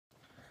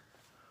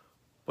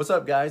What's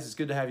up, guys? It's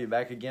good to have you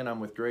back again. I'm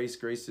with Grace.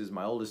 Grace is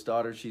my oldest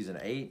daughter. She's an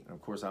 8. And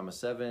of course, I'm a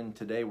 7.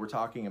 Today, we're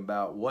talking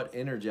about what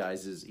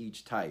energizes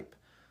each type.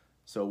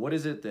 So what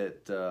is it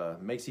that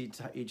makes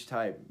each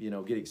type,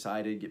 get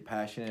excited, get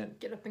passionate?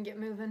 Get up and get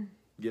moving.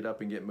 Get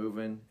up and get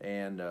moving.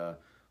 And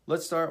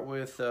let's start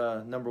with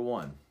number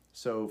 1.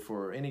 So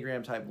for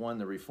Enneagram Type 1,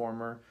 the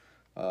reformer,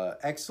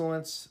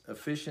 excellence,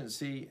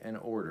 efficiency, and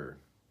order.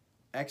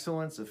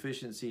 Excellence,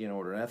 efficiency, and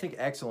order. And I think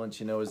excellence,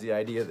 is the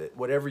idea that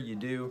whatever you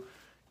do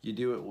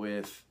it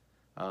with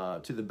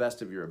to the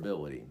best of your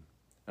ability.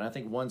 And I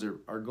think ones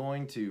are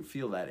going to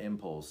feel that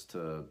impulse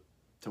to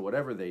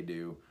whatever they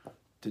do,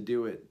 to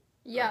do it.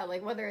 Yeah,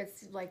 like whether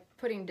it's like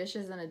putting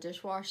dishes in a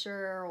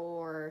dishwasher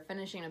or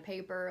finishing a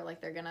paper, like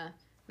they're gonna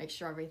make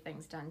sure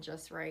everything's done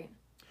just right.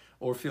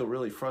 Or feel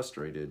really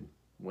frustrated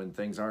when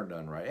things aren't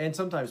done right. And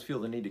sometimes feel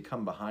the need to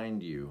come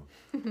behind you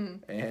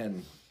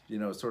and,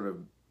 sort of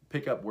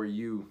pick up where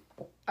you...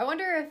 I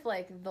wonder if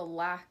like the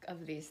lack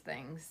of these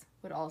things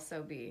would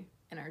also be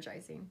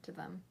energizing to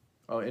them.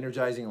 Oh,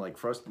 energizing,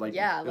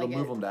 yeah, it'll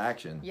move them to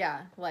action.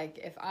 Yeah, like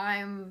if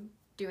I'm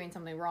doing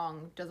something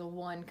wrong, does a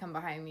 1 come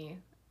behind me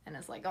and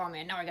it's like, oh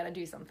man, now I gotta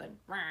do something.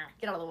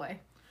 Get out of the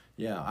way.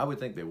 Yeah, I would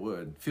think they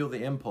would. Feel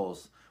the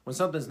impulse. When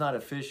something's not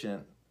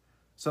efficient,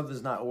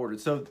 something's not ordered.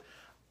 So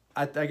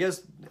I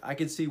guess I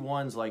could see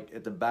ones like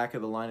at the back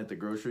of the line at the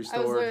grocery store.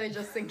 I was literally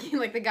just thinking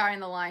like the guy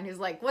in the line who's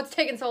like, what's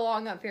taking so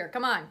long up here?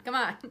 Come on.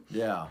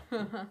 Yeah.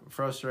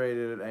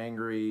 Frustrated,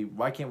 angry.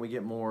 Why can't we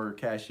get more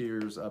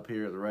cashiers up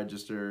here at the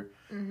register?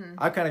 Mm-hmm.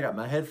 I've kind of got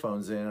my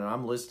headphones in and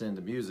I'm listening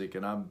to music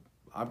and I'm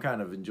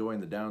kind of enjoying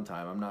the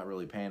downtime. I'm not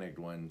really panicked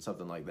when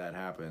something like that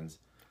happens.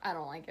 I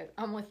don't like it.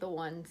 I'm with the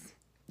ones.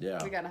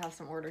 Yeah. We got to have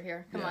some order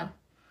here. Come on.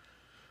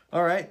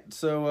 All right,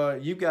 so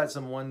you've got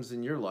some ones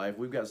in your life.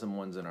 We've got some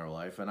ones in our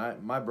life,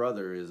 and my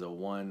brother is a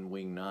 1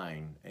 wing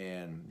 9,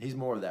 and he's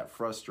more of that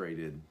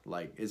frustrated.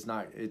 Like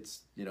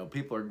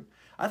people are.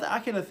 I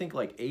kind of think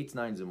like 8s,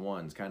 9s, and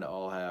 1s kind of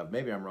all have.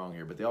 Maybe I'm wrong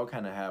here, but they all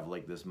kind of have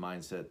like this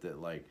mindset that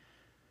like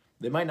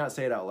they might not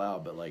say it out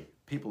loud, but like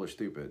people are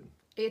stupid.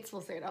 8s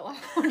will say it out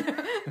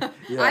loud.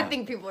 Yeah. I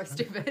think people are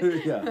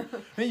stupid. Yeah,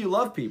 I mean you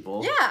love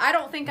people. Yeah, I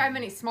don't think I'm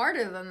any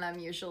smarter than them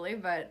usually,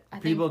 but I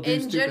people think do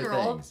in stupid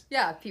general, things.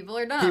 Yeah, people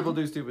are dumb. People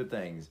do stupid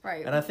things,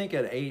 right? And I think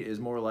an 8 is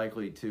more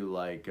likely to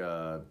like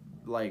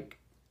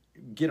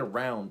get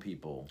around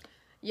people.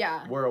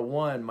 Yeah. Where a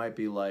 1 might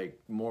be like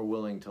more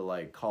willing to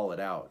like call it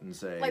out and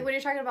say, like when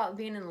you're talking about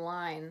being in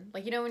line,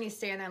 like when you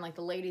stand there and like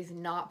the lady's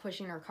not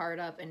pushing her card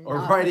up and or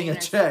not writing a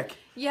check.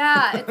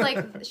 Yeah, it's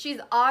like she's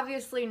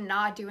obviously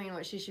not doing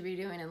what she should be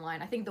doing in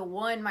line. I think the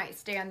 1 might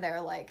stand there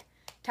like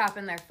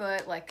tapping their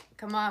foot, like,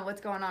 come on, what's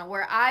going on?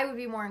 Where I would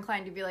be more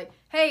inclined to be like,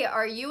 hey,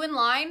 are you in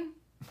line?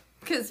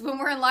 Because when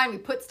we're in line, we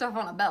put stuff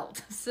on a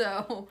belt.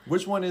 So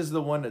which one is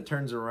the one that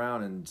turns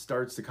around and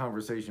starts the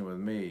conversation with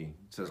me?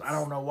 Says, I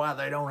don't know why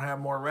they don't have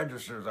more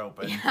registers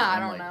open. Yeah, I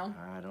don't know.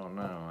 I don't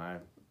know.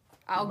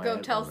 I'll go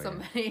tell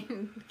somebody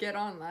and get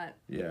on that.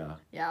 Yeah.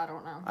 Yeah, I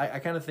don't know. I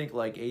kind of think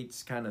like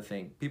 8s kind of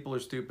think people are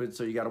stupid,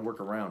 so you got to work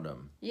around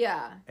them.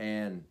 Yeah.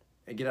 And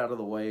get out of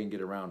the way and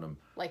get around them.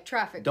 Like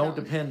traffic. Don't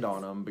depend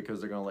on them because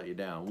they're going to let you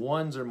down.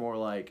 1s are more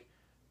like,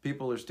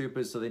 people are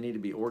stupid, so they need to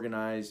be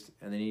organized,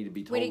 and they need to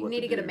be told what to do. We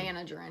need to get a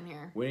manager in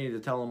here. We need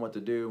to tell them what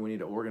to do. We need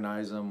to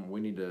organize them.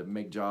 We need to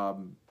make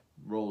job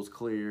roles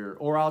clear,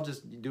 or I'll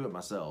just do it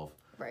myself.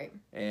 Right.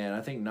 And I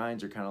think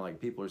 9s are kind of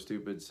like, people are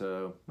stupid,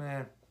 so,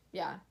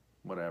 yeah.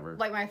 Whatever.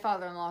 Like my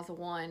father-in-law's a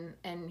 1,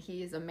 and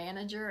he's a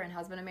manager and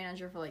has been a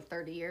manager for like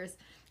 30 years,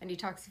 and he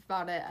talks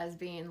about it as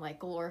being like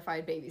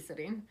glorified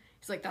babysitting.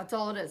 He's like, that's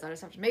all it is. I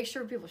just have to make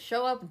sure people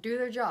show up and do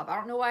their job. I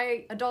don't know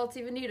why adults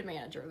even need a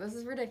manager. This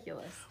is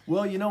ridiculous.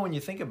 Well, when you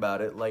think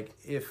about it, like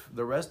if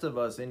the rest of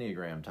us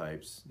Enneagram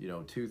types,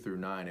 2 through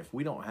 9, if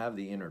we don't have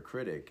the inner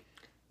critic,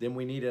 then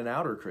we need an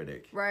outer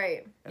critic.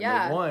 Right.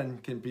 And the 1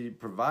 can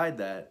provide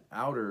that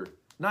outer,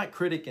 not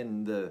critic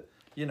in the,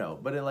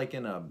 but like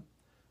in a,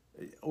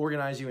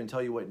 organize you and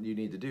tell you what you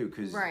need to do.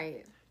 Because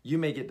you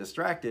may get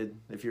distracted.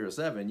 If you're a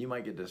 7, you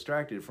might get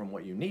distracted from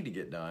what you need to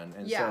get done.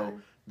 And so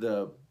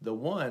the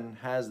 1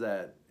 has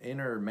that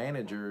inner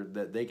manager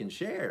that they can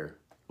share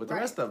with the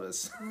rest of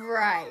us.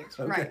 Right.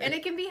 And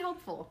it can be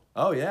helpful.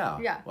 Oh, yeah.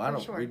 Yeah, well,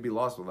 sure. We'd be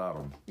lost without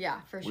them. Yeah,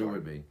 for sure. We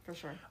would be. For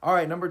sure. All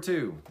right, number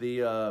 2,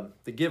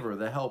 the giver,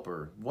 the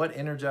helper. What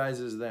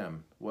energizes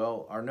them?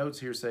 Well, our notes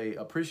here say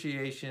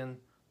appreciation,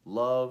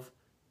 love,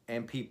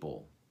 and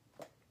people.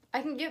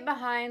 I can get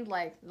behind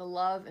like the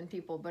love and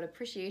people, but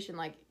appreciation,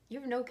 like you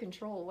have no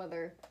control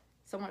whether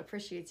someone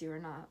appreciates you or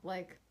not.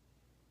 Like,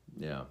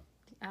 yeah.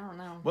 I don't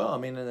know. Well, I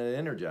mean, and it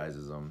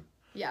energizes them.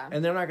 Yeah.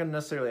 And they're not going to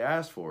necessarily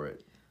ask for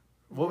it.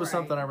 What was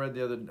something I read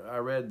I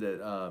read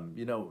that,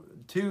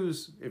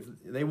 2s, if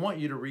they want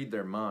you to read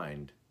their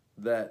mind,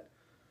 that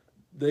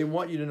they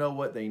want you to know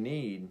what they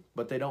need,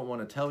 but they don't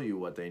want to tell you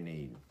what they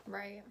need.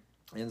 Right.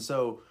 And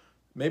so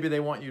maybe they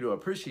want you to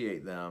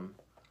appreciate them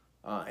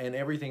and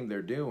everything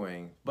they're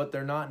doing, but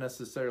they're not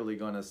necessarily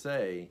going to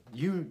say,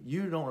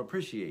 you don't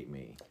appreciate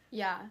me.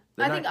 Yeah.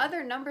 They're I think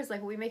other numbers,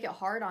 like we make it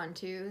hard on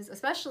 2s,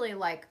 especially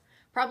like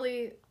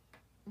probably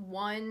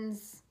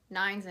 1s,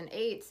 9s, and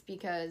 8s,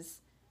 because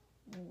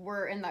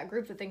we're in that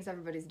group that thinks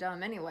everybody's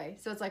dumb anyway.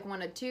 So it's like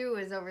when a 2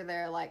 is over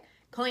there like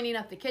cleaning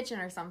up the kitchen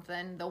or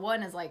something, the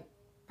 1 is like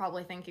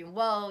probably thinking,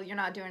 well, you're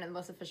not doing it the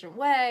most efficient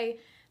way.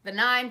 The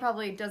 9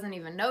 probably doesn't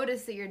even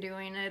notice that you're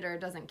doing it or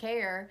doesn't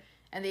care.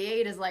 And the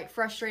 8 is like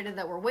frustrated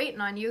that we're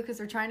waiting on you because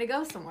we're trying to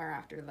go somewhere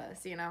after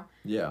this, you know?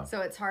 Yeah. So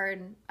it's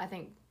hard, I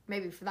think,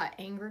 maybe for that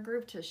anger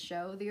group to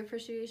show the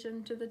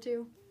appreciation to the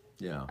 2.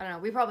 Yeah. I don't know.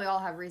 We probably all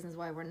have reasons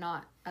why we're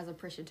not as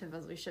appreciative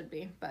as we should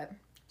be, but...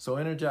 So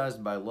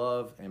energized by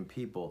love and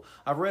people.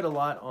 I've read a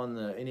lot on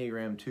the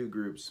Enneagram 2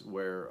 groups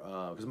where,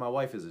 because my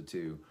wife is a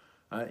 2,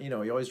 you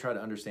know, you always try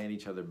to understand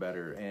each other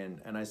better.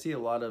 And I see a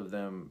lot of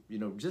them, you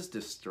know, just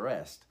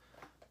distressed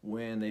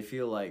when they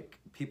feel like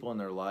people in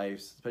their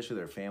lives, especially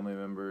their family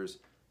members,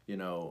 you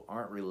know,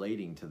 aren't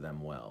relating to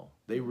them well.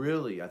 They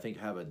really, I think,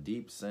 have a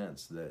deep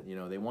sense that, you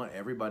know, they want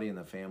everybody in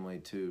the family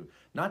to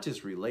not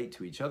just relate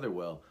to each other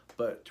well,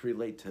 but to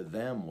relate to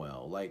them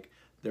well. Like,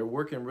 they're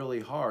working really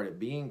hard at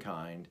being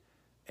kind,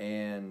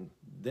 and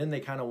then they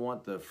kind of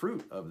want the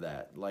fruit of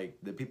that, like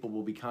that people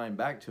will be kind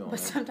back to them. But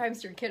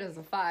sometimes your kid is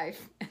a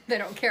 5. They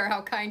don't care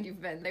how kind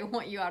you've been. They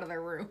want you out of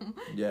their room.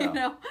 Yeah. You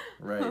know?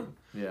 Right.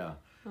 Yeah.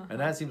 And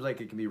that seems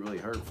like it can be really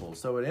hurtful.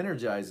 So it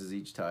energizes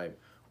each type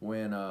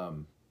when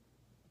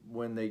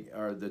they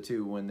are the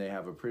 2, when they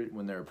have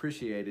when they're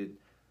appreciated,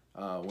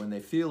 when they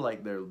feel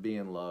like they're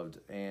being loved,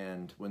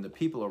 and when the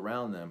people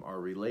around them are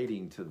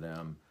relating to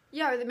them.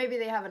 Yeah, or maybe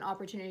they have an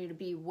opportunity to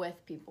be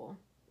with people,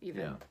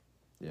 even. Yeah.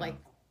 Yeah. Like,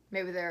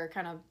 maybe they're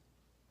kind of,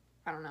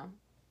 I don't know,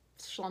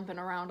 slumping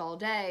around all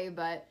day,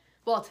 but,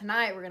 well,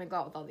 tonight we're going to go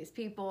out with all these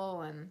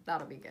people, and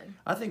that'll be good.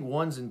 I think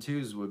 1s and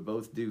 2s would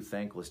both do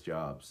thankless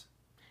jobs.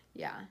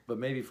 Yeah. But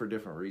maybe for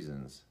different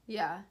reasons.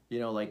 Yeah. You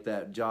know, like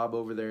that job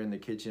over there in the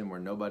kitchen where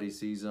nobody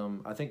sees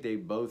them. I think they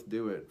both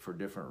do it for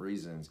different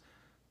reasons.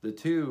 The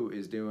 2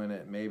 is doing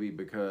it maybe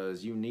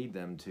because you need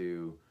them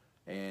to,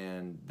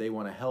 and they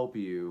want to help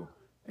you,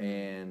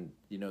 and,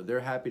 you know, they're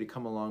happy to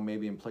come along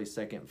maybe and play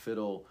second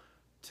fiddle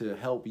to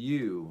help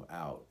you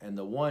out. And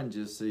the 1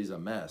 just sees a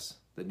mess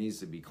that needs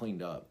to be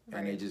cleaned up. Right.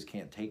 And they just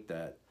can't take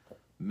that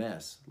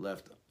mess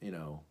left, you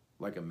know,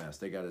 like a mess.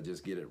 They got to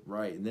just get it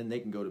right, and then they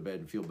can go to bed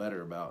and feel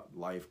better about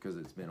life because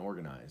it's been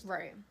organized.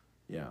 Right.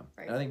 Yeah.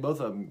 Right. And I think both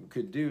of them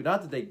could do,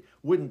 not that they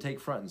wouldn't take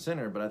front and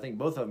center, but I think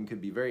both of them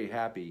could be very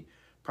happy,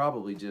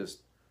 probably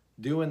just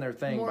doing their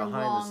thing more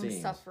behind long the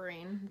scenes.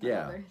 Suffering than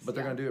Yeah, others. but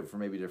they're going to do it for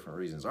maybe different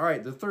reasons. All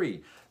right, the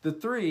 3,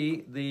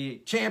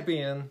 the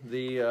champion,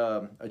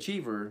 the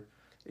achiever,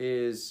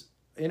 is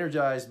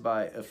energized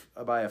by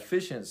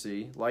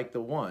efficiency, like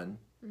the 1,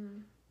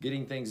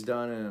 getting things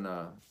done in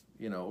a,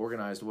 you know,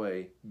 organized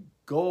way.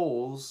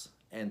 Goals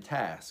and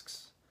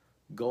tasks.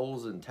 And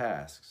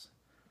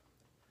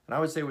I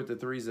would say with the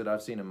 3s that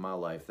I've seen in my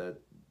life, that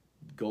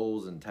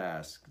goals and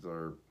tasks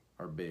are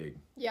big.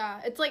 Yeah,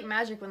 it's like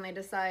magic when they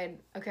decide,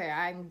 okay,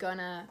 I'm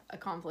gonna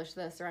accomplish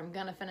this, or I'm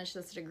gonna finish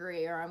this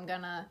degree, or I'm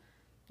gonna,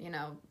 you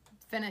know,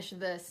 finish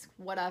this,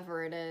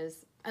 whatever it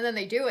is. And then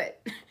they do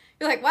it.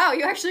 You're like, wow,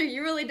 you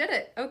really did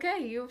it.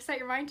 Okay, you set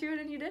your mind to it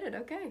and you did it.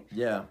 Okay.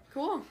 Yeah.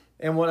 Cool.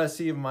 And what I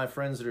see of my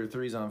friends that are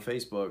 3s on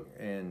Facebook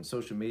and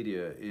social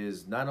media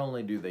is not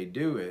only do they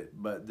do it,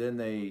 but then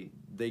they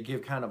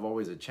give kind of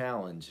always a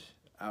challenge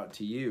out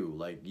to you.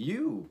 Like,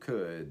 you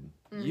could.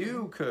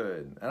 You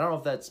could. I don't know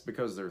if that's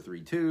because they're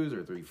 3 2s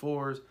or 3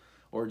 4s,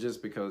 or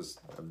just because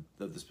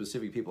of the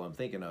specific people I'm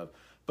thinking of.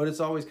 But it's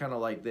always kind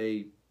of like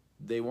they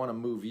want to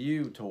move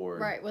you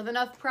toward. Right. With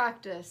enough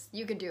practice,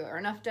 you could do it. Or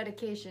enough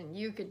dedication,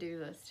 you could do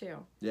this too.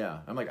 Yeah.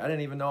 I'm like, I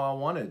didn't even know I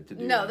wanted to do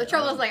that. No, the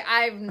trouble is, like,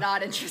 I'm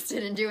not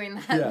interested in doing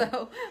that,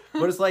 though.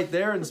 But it's like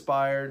they're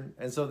inspired,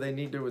 and so they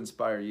need to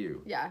inspire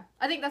you. Yeah.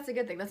 I think that's a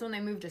good thing. That's when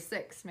they move to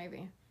 6,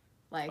 maybe.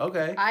 Like,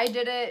 okay, I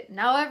did it.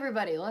 Now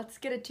everybody, let's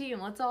get a team.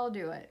 Let's all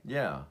do it.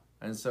 Yeah.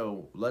 And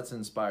so let's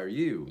inspire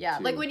you. Yeah.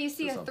 Like when you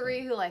see a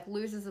 3 who like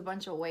loses a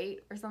bunch of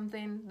weight or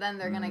something, then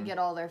they're going to get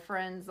all their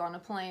friends on a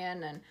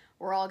plan, and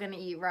we're all going to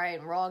eat right,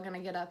 and we're all going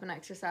to get up and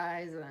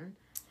exercise, and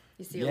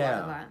you see a lot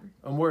of that.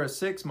 And where a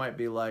 6 might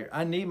be like,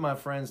 I need my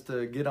friends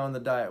to get on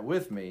the diet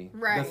with me.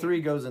 Right. The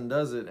 3 goes and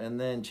does it, and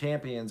then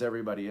champions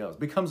everybody else.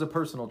 Becomes a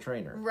personal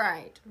trainer.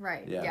 Right.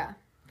 Yeah,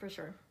 for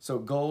sure. So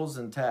goals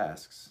and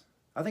tasks.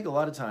 I think a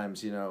lot of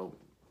times, you know,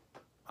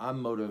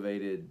 I'm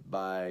motivated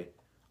by,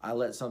 I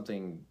let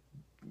something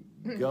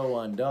go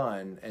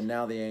undone, and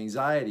now the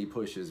anxiety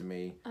pushes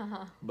me.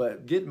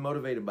 But getting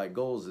motivated by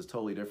goals is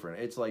totally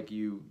different. It's like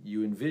you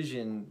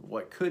envision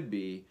what could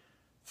be,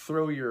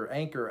 throw your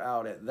anchor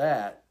out at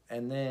that,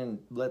 and then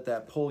let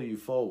that pull you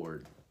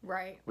forward.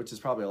 Right. Which is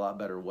probably a lot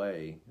better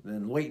way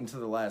than waiting to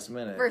the last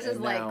minute. Versus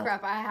like,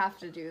 crap, I have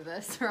to do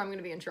this or I'm going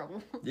to be in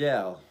trouble.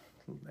 Yeah.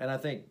 And I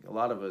think a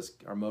lot of us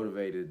are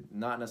motivated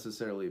not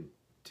necessarily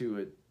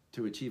to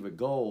achieve a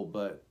goal,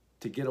 but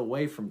to get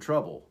away from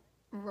trouble.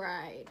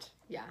 Right.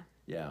 Yeah.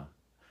 Yeah.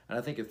 And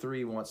I think a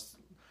 3 wants...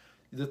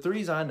 The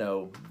 3s I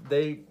know,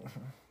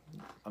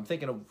 I'm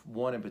thinking of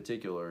one in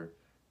particular,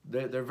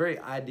 they're very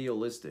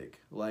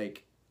idealistic.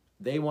 Like,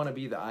 they want to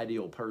be the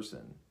ideal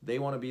person. They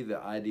want to be the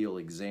ideal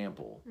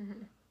example.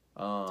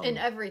 In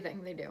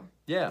everything they do.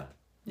 Yeah.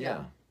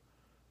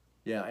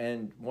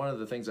 And one of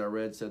the things I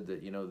read said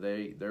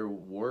that, their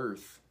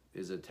worth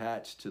is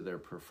attached to their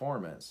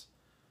performance.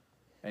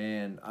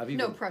 And I've even...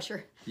 No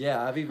pressure.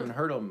 Yeah, I've even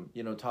heard them,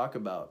 talk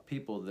about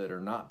people that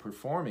are not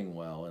performing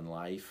well in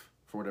life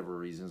for whatever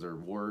reasons, or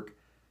work,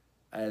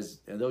 and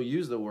they'll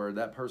use the word,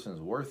 that person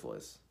is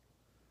worthless.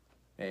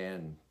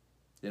 And,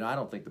 I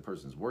don't think the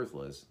person's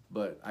worthless,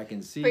 but I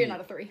can see... But you're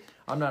not a 3.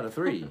 I'm not a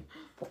 3.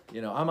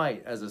 I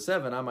might, as a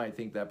 7, I might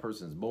think that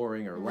person's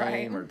boring or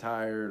lame or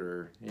tired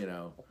or,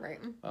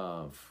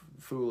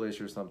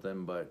 foolish or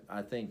something. But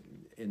I think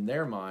in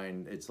their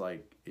mind, it's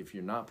like, if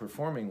you're not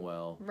performing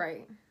well,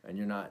 and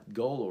you're not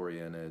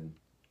goal-oriented...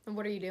 And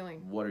what are you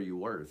doing? What are you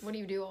worth? What do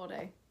you do all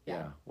day?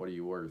 Yeah, what are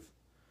you worth?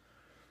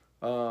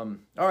 All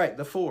right,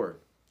 the 4,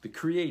 the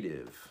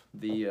creative,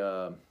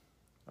 the,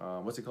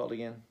 what's it called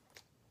again?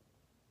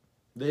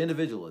 The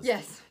individualist.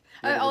 Yes.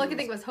 All I could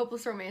think was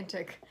hopeless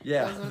romantic.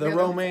 Yeah, the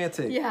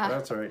romantic. Yeah.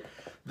 That's right.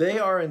 They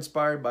are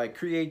inspired by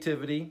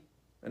creativity.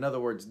 In other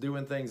words,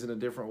 doing things in a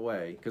different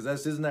way. Because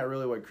isn't that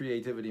really what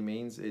creativity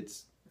means?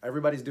 It's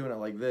everybody's doing it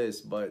like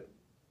this, but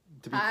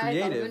to be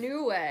creative. I thought of a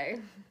new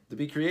way. To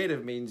be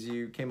creative means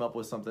you came up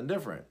with something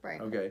different. Right.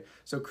 Okay.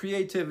 So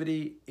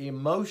creativity,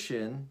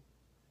 emotion,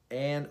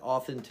 and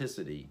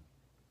authenticity.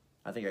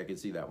 I think I could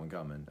see that one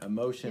coming.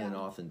 Emotion and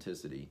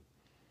authenticity.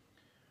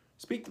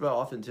 Speak about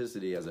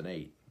authenticity as an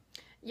 8.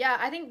 Yeah,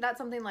 I think that's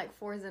something like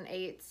 4s and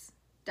 8s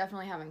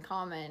definitely have in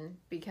common,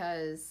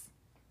 because,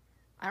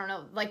 I don't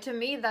know, like, to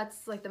me,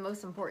 that's, like, the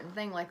most important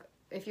thing. Like,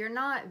 if you're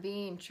not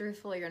being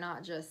truthful, you're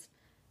not just,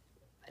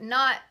 you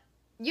have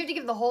to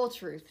give the whole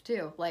truth,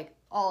 too, like,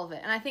 all of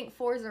it. And I think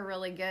 4s are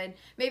really good,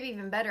 maybe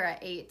even better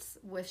at 8s,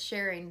 with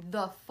sharing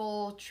the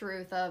full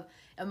truth of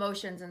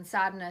emotions and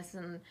sadness.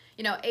 And,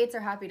 8s are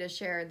happy to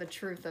share the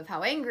truth of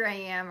how angry I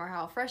am or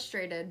how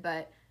frustrated,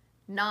 but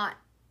not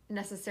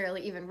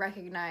necessarily even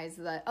recognize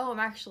that, I'm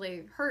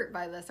actually hurt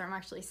by this, or I'm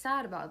actually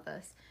sad about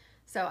this.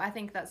 So I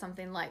think that's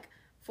something like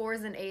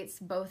 4s and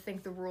 8s both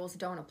think the rules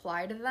don't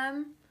apply to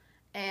them.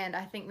 And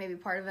I think maybe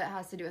part of it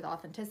has to do with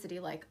authenticity.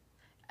 Like,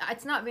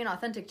 it's not being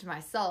authentic to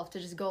myself to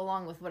just go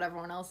along with what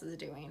everyone else is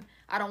doing.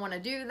 I don't want to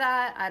do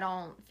that. I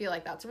don't feel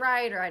like that's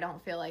right, or I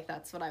don't feel like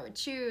that's what I would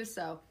choose,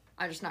 so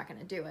I'm just not going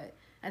to do it.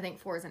 I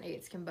think 4s and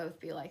 8s can both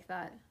be like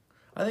that.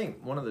 I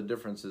think one of the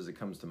differences that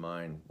comes to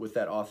mind with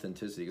that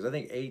authenticity, because I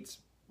think 8s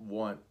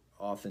want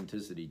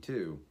authenticity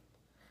too,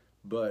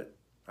 but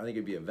I think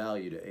it'd be a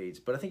value to 8s,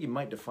 but I think you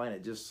might define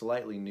it just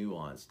slightly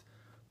nuanced.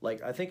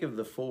 Like, I think of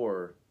the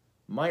 4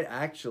 might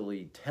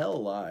actually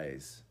tell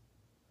lies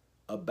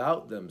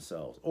about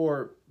themselves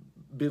or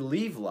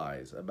believe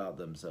lies about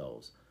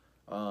themselves.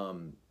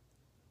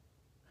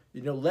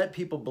 Let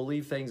people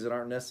believe things that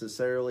aren't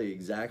necessarily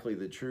exactly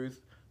the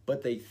truth,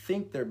 but they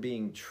think they're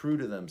being true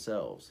to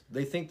themselves.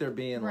 They think they're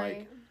being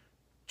like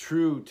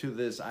true to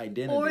this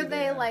identity. Or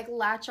they like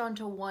latch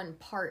onto one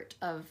part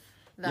of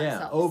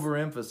themselves. Yeah,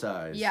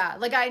 overemphasize. Yeah,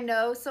 like I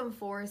know some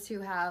 4s who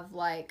have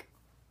like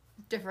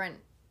different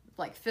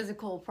like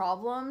physical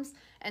problems,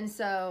 and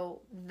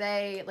so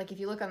they, like,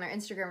 if you look on their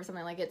Instagram or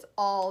something, like, it's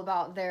all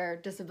about their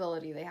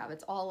disability they have.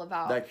 It's all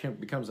about that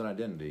becomes an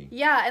identity.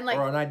 Yeah, and like,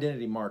 or an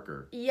identity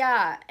marker.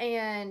 Yeah,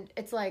 and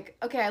it's like,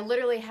 okay, I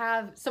literally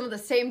have some of the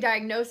same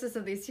diagnosis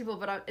of these people,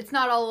 but it's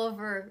not all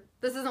over.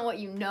 This isn't what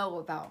you know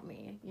about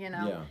me,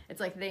 Yeah.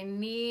 It's like they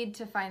need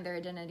to find their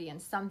identity in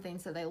something,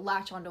 so they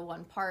latch onto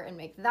one part and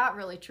make that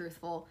really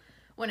truthful,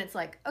 when it's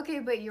like, okay,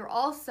 but you're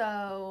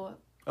also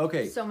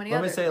so many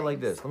other things.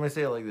 Let me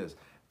say it like this.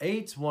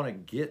 8s want to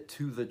get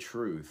to the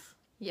truth.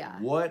 Yeah.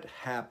 What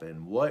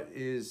happened? What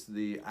is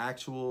the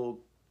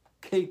actual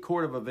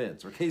court of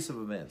events or case of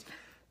events?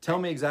 Tell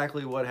me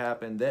exactly what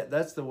happened.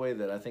 That's the way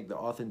that I think the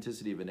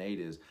authenticity of an 8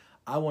 is.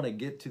 I want to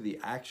get to the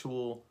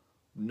actual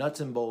nuts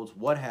and bolts.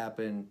 What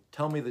happened?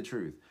 Tell me the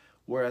truth.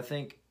 Where I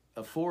think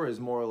a 4 is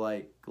more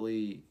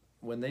likely,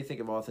 when they think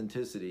of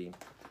authenticity.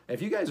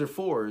 If you guys are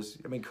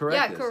 4s, I mean,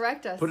 correct us. Yeah,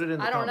 correct us. Put it in the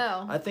comments. Don't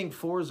know. I think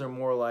 4s are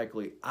more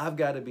likely, I've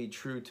got to be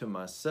true to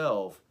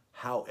myself,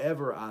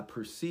 however I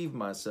perceive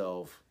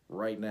myself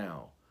right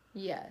now.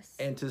 Yes.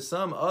 And to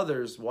some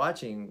others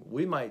watching,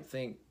 we might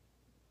think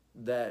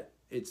that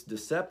it's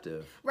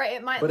deceptive. Right,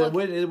 it might look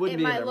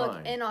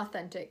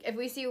inauthentic. If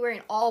we see you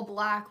wearing all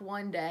black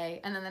one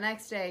day, and then the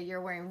next day you're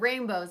wearing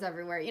rainbows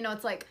everywhere,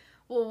 it's like,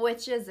 well,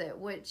 which is it?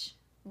 Which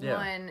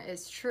one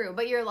is true?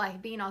 But you're like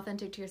being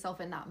authentic to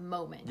yourself in that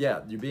moment.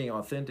 Yeah, you're being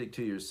authentic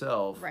to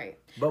yourself. Right.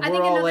 But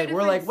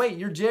we're like, wait,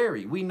 you're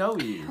Jerry. We know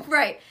you.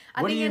 Right.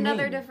 I think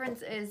another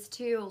difference is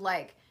too,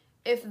 like,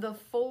 if the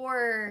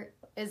 4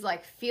 is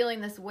like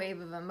feeling this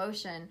wave of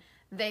emotion,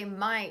 they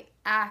might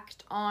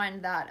act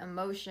on that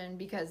emotion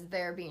because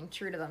they're being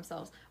true to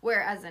themselves.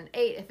 Whereas an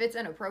 8, if it's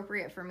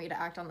inappropriate for me to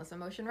act on this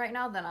emotion right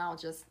now, then I'll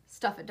just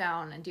stuff it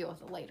down and deal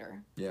with it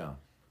later. Yeah.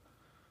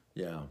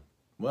 Yeah.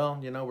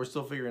 Well, we're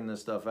still figuring this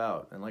stuff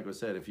out. And like I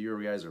said, if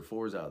you guys are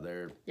 4s out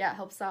there. Yeah,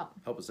 help us out.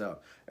 Help us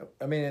out.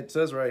 I mean, it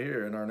says right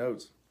here in our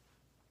notes,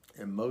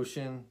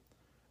 emotion,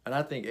 And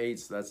I think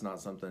eights, that's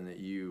not something that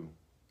you,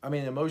 I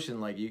mean,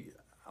 emotion, like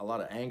a lot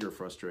of anger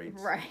frustrates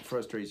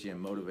you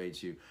and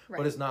motivates you,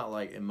 but it's not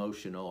like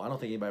emotional. I don't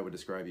think anybody would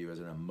describe you as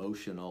an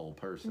emotional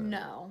person.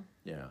 No.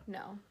 Yeah.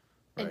 No.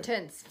 Right.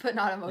 Intense, but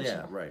not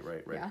emotional. Yeah,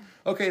 right. Yeah.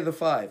 Okay, the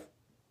 5.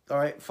 All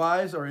right,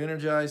 5s are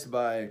energized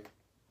by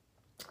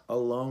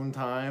alone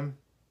time.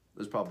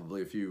 There's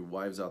probably a few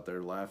wives out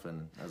there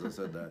laughing as I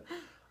said that,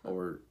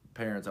 or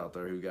parents out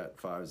there who got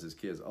 5s as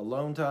kids.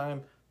 Alone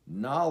time,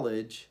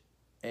 knowledge,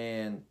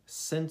 and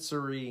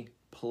sensory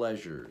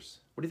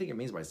pleasures. What do you think it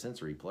means by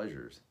sensory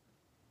pleasures?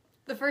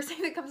 The first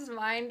thing that comes to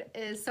mind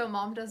is, so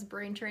mom does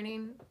brain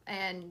training,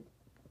 and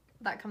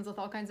that comes with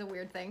all kinds of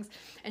weird things.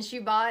 And she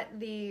bought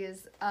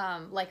these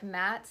like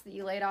mats that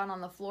you laid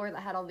on the floor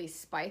that had all these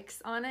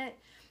spikes on it.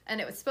 And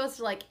it was supposed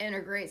to like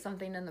integrate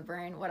something in the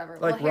brain, whatever.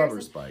 Like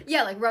rubber spikes.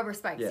 Yeah, like rubber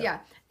spikes, yeah.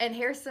 And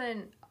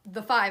Harrison,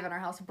 the 5 in our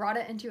house, brought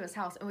it into his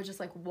house and would just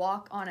like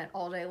walk on it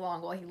all day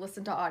long while he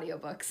listened to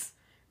audiobooks.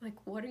 Like,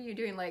 what are you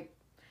doing? Like,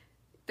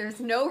 there's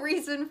no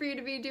reason for you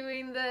to be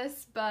doing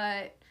this, but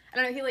I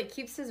don't know, he like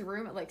keeps his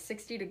room at like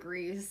 60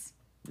 degrees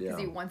because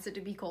he wants it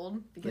to be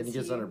cold. Because then he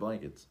gets under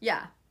blankets.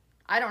 Yeah.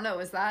 I don't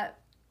know,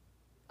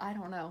 I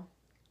don't know.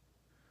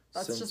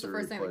 That's sensory just the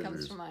first thing pleasures. That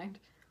comes to mind.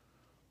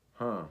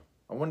 Huh.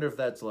 I wonder if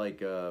that's like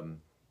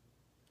certain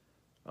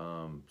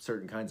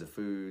kinds of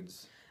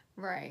foods.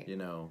 Right. You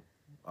know,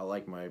 I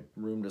like my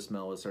room to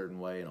smell a certain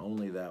way and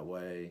only that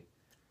way.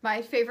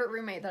 My favorite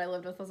roommate that I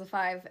lived with was a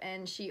 5,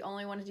 and she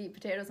only wanted to eat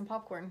potatoes and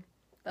popcorn.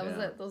 That was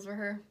it. Those were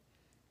her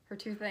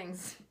 2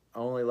 things. I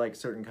only like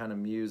certain kind of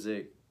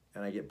music,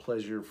 and I get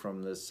pleasure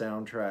from the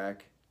soundtrack,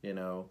 you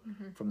know,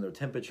 from the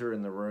temperature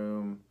in the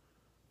room,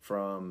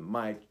 from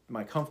my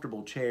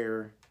comfortable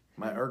chair,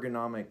 my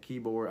ergonomic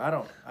keyboard. I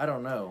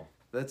don't know.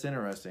 That's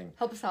interesting.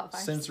 Help us out,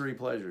 5. Sensory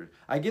pleasure.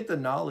 I get the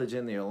knowledge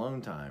in the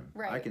alone time.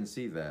 Right. I can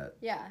see that.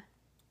 Yeah.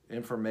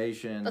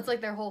 Information. That's like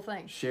their whole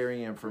thing.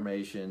 Sharing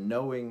information,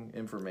 knowing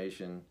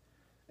information,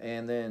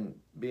 and then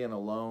being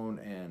alone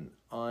and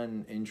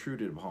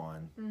unintruded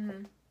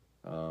upon.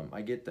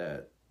 I get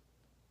that.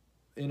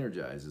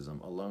 Energizes them,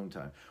 alone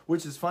time.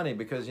 Which is funny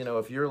because, you know,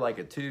 if you're like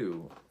a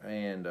 2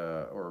 and,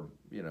 or,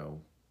 you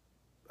know,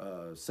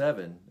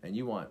 7 and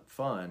you want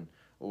fun,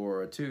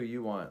 or a 2,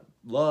 you want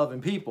love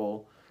and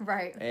people.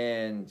 Right.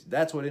 And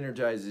that's what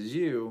energizes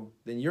you,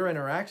 then your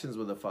interactions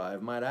with a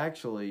 5 might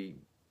actually,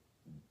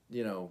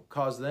 you know,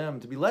 cause them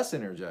to be less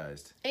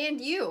energized.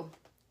 And you.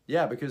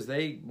 Yeah, because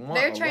they're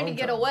trying to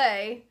get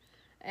away,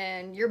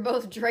 and you're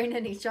both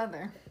draining each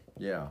other.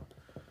 Yeah.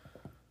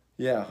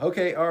 Yeah.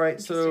 Okay. All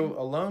right. So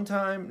alone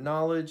time,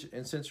 knowledge,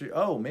 and sensory.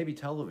 Oh, maybe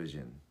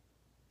television.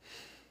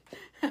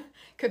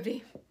 Could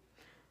be.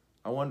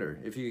 I wonder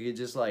if you could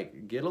just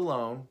like get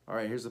alone. All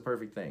right. Here's the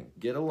perfect thing.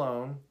 Get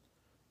alone,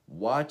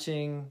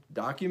 watching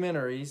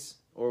documentaries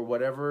or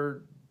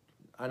whatever.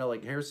 I know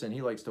like Harrison,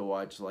 he likes to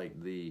watch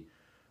like the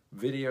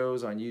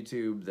videos on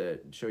YouTube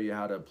that show you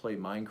how to play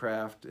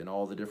Minecraft and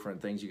all the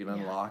different things you can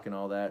unlock and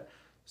all that.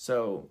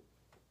 So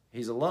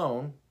he's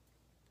alone.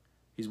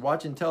 He's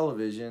watching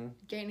television.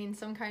 Gaining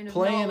some kind of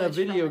playing a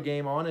video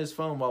game on his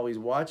phone while he's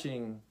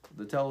watching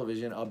the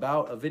television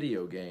about a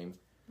video game.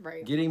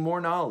 Right. Getting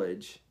more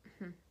knowledge.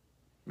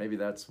 Maybe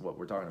that's what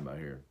we're talking about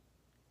here.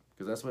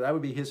 Because that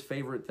would be his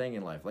favorite thing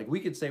in life. Like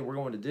we could say we're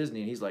going to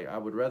Disney and he's like, I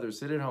would rather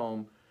sit at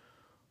home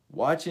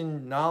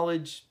watching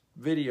knowledge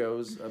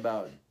videos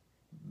about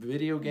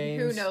video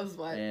games. Who knows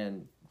what.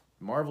 And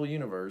Marvel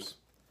Universe.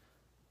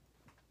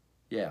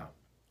 Yeah.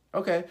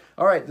 Okay.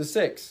 All right. The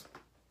 6.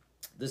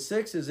 The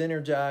 6 is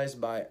energized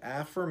by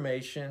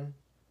affirmation,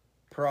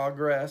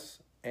 progress,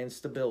 and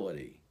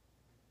stability.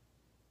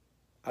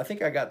 I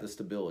think I got the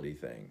stability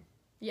thing.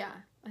 Yeah,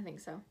 I think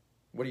so.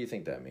 What do you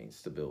think that means,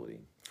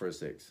 stability, for a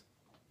 6?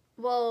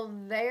 Well,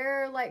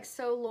 they're like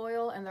so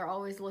loyal, and they're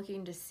always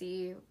looking to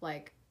see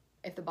like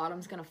if the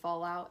bottom's going to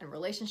fall out in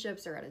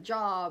relationships or at a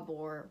job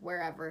or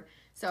wherever.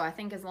 So I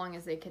think as long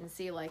as they can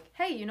see like,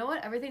 hey, you know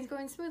what? Everything's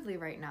going smoothly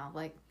right now.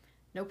 Like,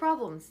 no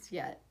problems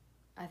yet.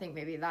 I think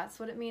maybe that's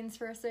what it means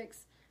for a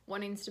 6.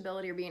 Wanting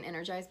stability or being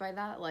energized by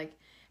that. Like,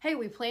 hey,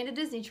 we planned a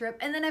Disney trip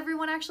and then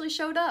everyone actually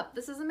showed up.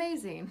 This is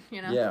amazing,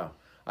 you know? Yeah.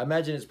 I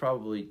imagine it's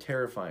probably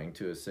terrifying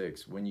to a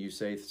 6 when you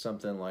say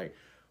something like,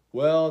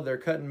 well, they're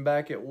cutting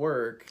back at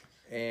work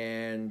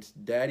and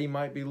daddy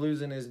might be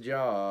losing his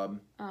job.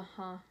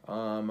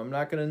 I'm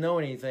not going to know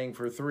anything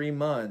for 3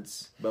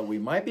 months, but we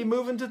might be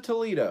moving to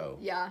Toledo.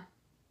 Yeah.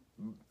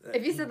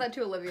 If you said that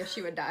to Olivia,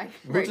 she would die.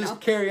 We'll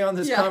just carry on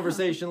this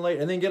conversation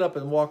later and then get up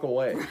and walk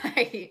away.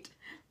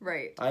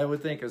 Right. I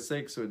would think a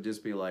 6 would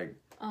just be like,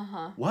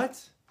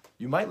 what?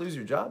 You might lose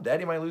your job?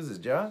 Daddy might lose his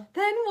job?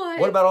 Then what?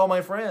 What about all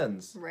my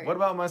friends? Right. What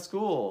about my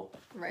school?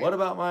 Right. What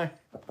about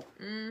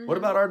what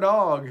about our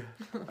dog?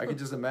 I could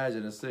just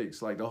imagine a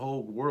 6, like the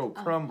whole world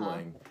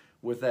crumbling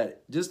with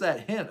just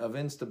that hint of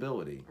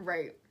instability.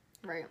 Right.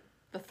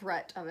 The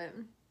threat of it.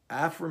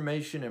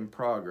 Affirmation and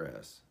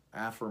progress.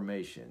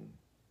 Affirmation.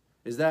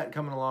 Is that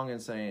coming along and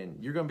saying,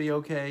 you're going to be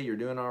okay, you're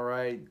doing all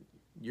right,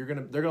 they're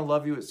going to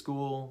love you at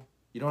school,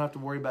 You don't have to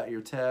worry about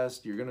your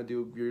test. You're gonna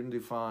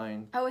do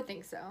fine. I would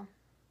think so.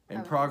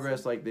 And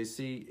progress, like they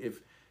see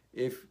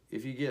if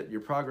you get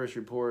your progress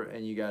report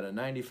and you got a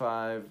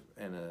 95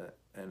 and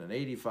an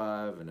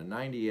 85 and a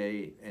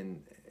 98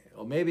 and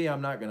well, maybe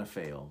I'm not gonna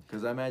fail,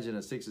 because I imagine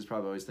a 6 is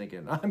probably always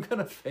thinking I'm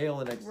gonna fail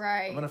the next.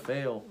 Right. I'm gonna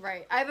fail.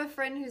 Right. I have a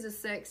friend who's a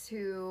 6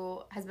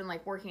 who has been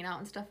like working out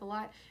and stuff a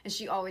lot, and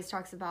she always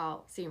talks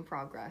about seeing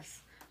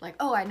progress. Like,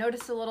 oh, I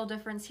noticed a little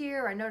difference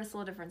here. I noticed a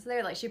little difference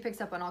there. Like, she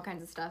picks up on all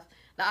kinds of stuff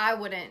that I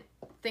wouldn't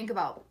think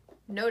about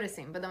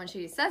noticing. But then when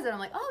she says it, I'm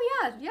like,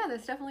 oh, yeah,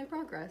 there's definitely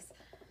progress.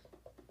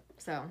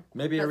 So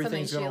maybe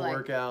everything's going to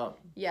work out.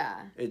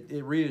 Yeah.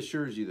 It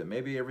reassures you that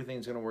maybe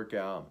everything's going to work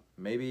out.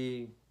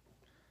 Maybe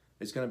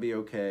it's going to be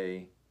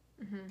okay.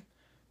 Mm-hmm.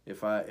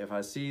 If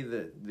I see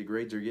that the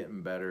grades are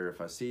getting better,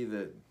 if I see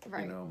that,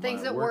 right. you know,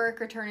 things at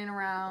work are turning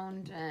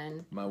around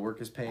and my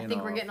work is paying off. I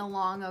think we're getting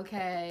along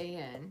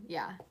okay, and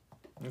yeah.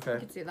 Okay. I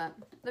can see that.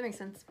 That makes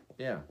sense.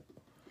 Yeah.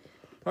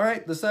 All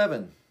right, the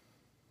 7.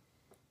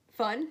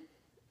 Fun,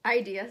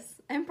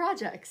 ideas, and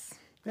projects.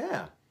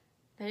 Yeah.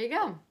 There you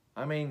go.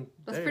 I mean,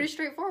 that's pretty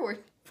straightforward.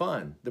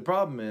 Fun. The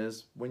problem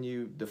is when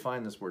you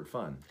define this word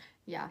fun.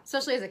 Yeah,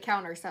 especially as a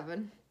counter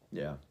 7.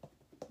 Yeah.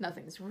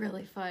 Nothing's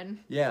really fun.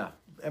 Yeah.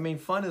 I mean,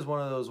 fun is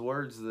one of those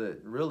words that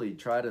really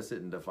try to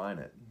sit and define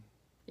it.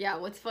 Yeah,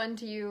 what's fun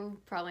to you,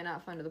 probably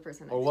not fun to the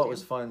person next to you. Or what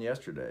was fun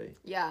yesterday.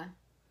 Yeah.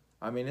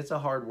 I mean, it's a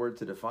hard word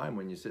to define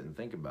when you sit and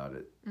think about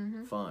it.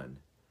 Mm-hmm. Fun.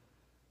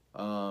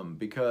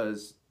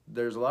 Because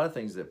there's a lot of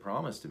things that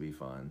promise to be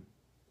fun,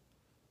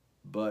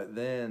 but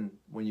then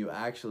when you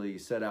actually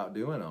set out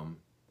doing them,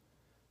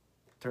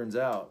 turns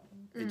out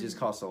it just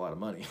costs a lot of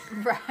money.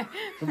 Right.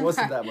 It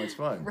wasn't that much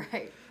fun.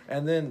 Right.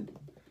 And then,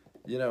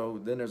 you know,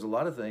 then there's a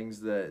lot of things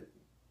that,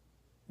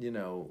 you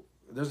know,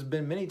 there's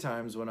been many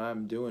times when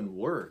I'm doing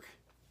work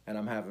and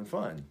I'm having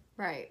fun.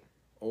 Right.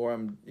 Or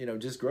I'm, you know,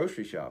 just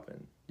grocery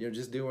shopping. You know,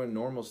 just doing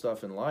normal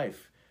stuff in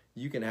life.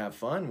 You can have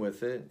fun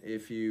with it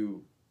if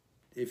you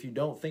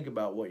don't think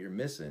about what you're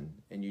missing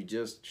and you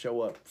just show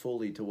up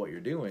fully to what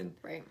you're doing.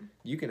 Right.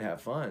 You can have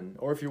fun.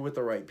 Or if you're with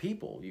the right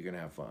people, you can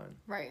have fun.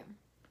 Right.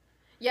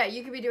 Yeah,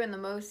 you could be doing the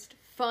most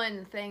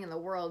fun thing in the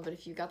world, but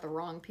if you got the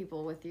wrong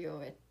people with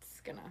you,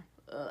 it's gonna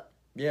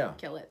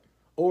kill it.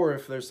 Or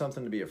if there's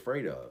something to be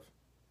afraid of.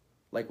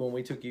 Like when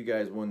we took you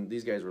guys, when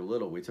these guys were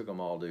little, we took them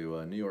all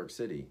to New York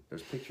City.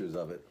 There's pictures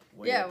of it.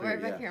 Right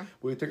back here.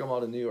 We took them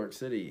all to New York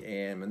City,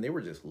 and when they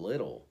were just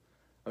little.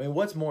 I mean,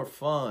 what's more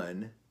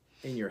fun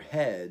in your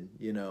head,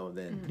 you know,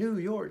 than New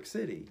York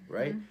City,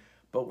 right? Mm-hmm.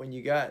 But when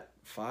you got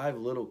 5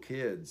 little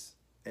kids,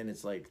 and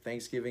it's like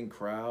Thanksgiving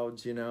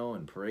crowds, you know,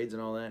 and parades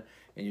and all that,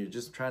 and you're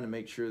just trying to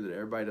make sure that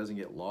everybody doesn't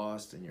get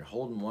lost, and you're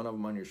holding one of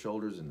them on your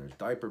shoulders, and there's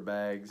diaper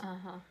bags,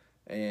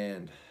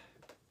 and...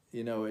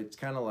 You know, it's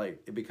kind of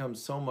like it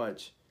becomes so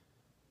much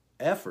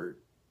effort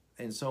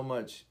and so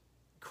much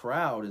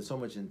crowd and so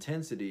much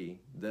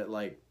intensity that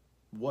like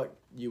what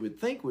you would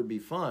think would be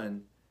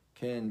fun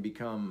can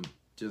become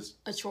just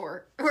a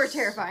chore or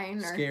terrifying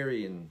or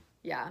scary and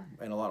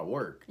a lot of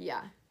work.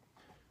 Yeah.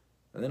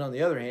 And then on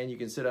the other hand, you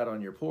can sit out on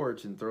your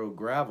porch and throw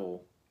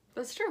gravel.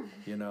 That's true.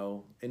 You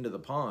know, into the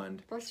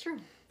pond. That's true.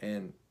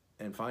 And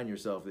find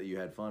yourself that you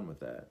had fun with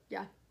that.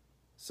 Yeah.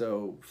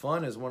 So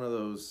fun is one of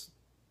those.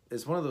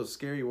 It's one of those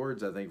scary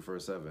words, I think, for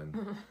a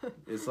 7.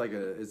 It's like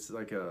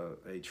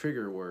a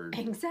trigger word.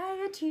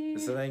 Anxiety.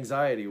 It's an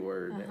anxiety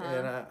word.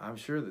 And I'm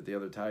sure that the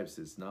other types,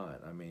 it's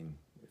not. I mean,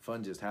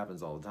 fun just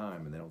happens all the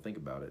time, and they don't think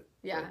about it.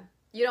 Yeah.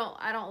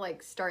 I don't,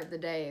 like, start the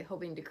day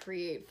hoping to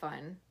create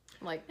fun.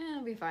 I'm like,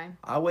 it'll be fine.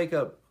 I wake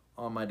up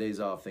on my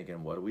days off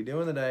thinking, what are we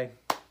doing today?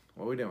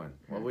 What are we doing?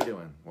 What are we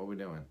doing? What are we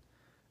doing?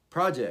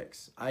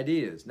 Projects,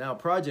 ideas. Now,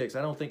 projects,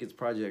 I don't think it's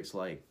projects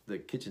like the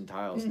kitchen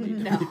tiles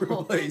need to be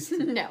replaced.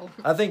 No.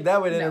 I think that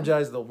would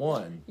energize the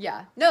 1.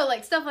 Yeah. No,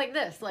 like stuff like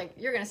this. Like,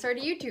 you're going to start a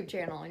YouTube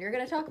channel and you're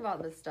going to talk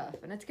about this stuff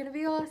and it's going to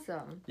be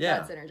awesome. Yeah.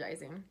 That's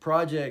energizing.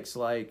 Projects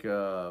like...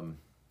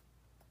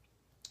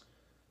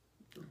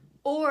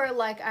 Or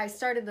like I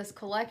started this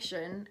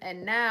collection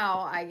and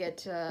now I get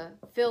to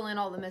fill in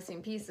all the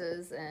missing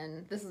pieces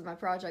and this is my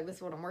project, this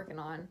is what I'm working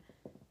on.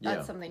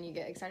 That's something you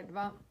get excited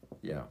about.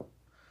 Yeah.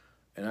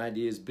 And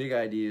ideas, big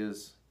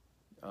ideas.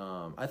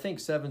 I think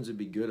 7s would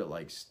be good at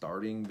like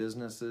starting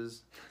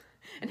businesses.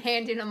 And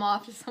handing them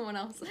off to someone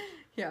else.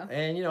 Yeah.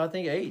 And I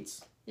think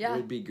 8s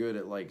would be good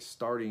at like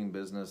starting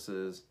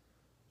businesses.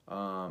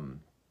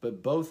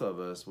 But both of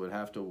us would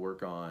have to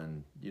work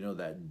on,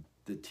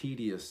 the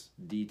tedious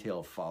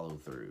detail follow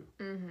through.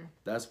 Mm-hmm.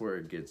 That's where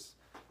it gets.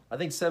 I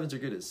think 7s are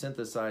good at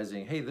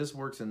synthesizing. Hey, this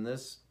works in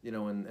this,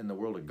 in the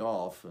world of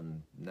golf,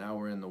 and now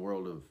we're in the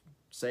world of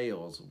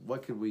sales.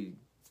 What could we,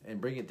 and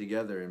bring it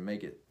together and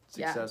make it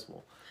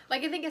successful? Yeah.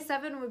 Like I think a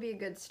 7 would be a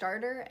good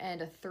starter,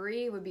 and a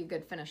 3 would be a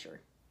good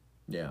finisher.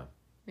 Yeah.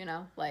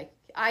 Like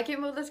I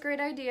came up with this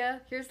great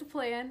idea. Here's the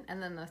plan,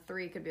 and then the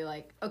 3 could be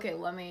like, okay,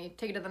 let me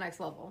take it to the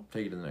next level.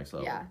 Take it to the next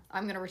level. Yeah,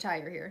 I'm gonna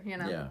retire here.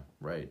 Yeah.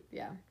 Right.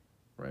 Yeah.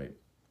 Right.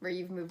 Where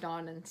you've moved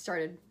on and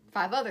started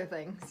 5 other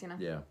things.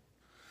 Yeah.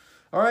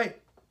 All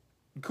right.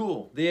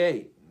 Cool. The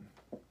 8.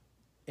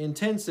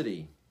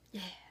 Intensity.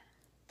 Yeah.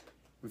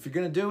 If you're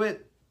going to do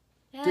it,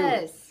 Yes.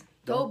 do it.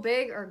 Go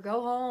big or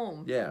go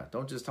home. Yeah,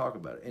 don't just talk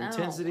about it. No.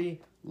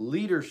 Intensity,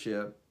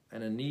 leadership,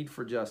 and a need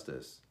for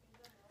justice.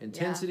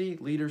 Intensity,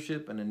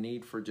 leadership, and a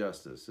need for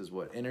justice is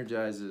what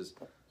energizes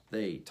the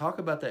 8. Talk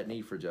about that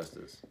need for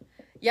justice.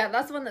 Yeah,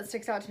 that's the one that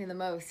sticks out to me the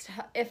most.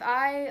 If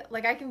I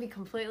can be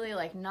completely,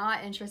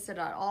 not interested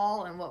at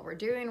all in what we're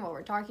doing, what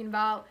we're talking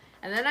about,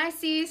 and then I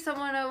see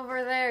someone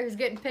over there who's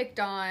getting picked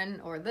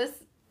on, or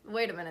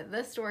wait a minute,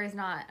 this story's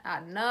not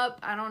adding up,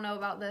 I don't know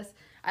about this,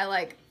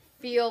 I,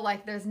 feel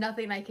like there's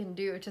nothing I can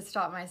do to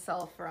stop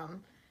myself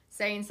from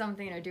saying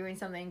something or doing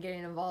something,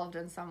 getting involved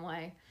in some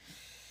way.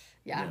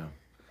 Yeah.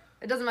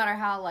 It doesn't matter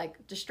how,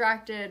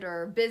 distracted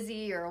or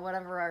busy or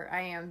whatever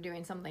I am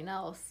doing something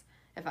else.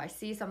 If I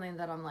see something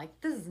that I'm like,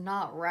 this is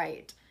not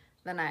right,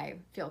 then I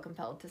feel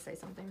compelled to say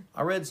something.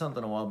 I read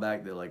something a while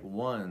back that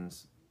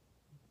ones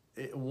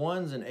and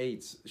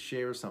 8s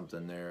share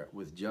something there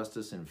with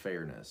justice and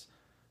fairness.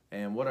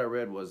 And what I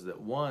read was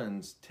that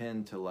 1s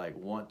tend to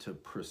want to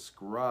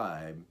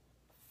prescribe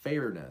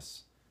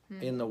fairness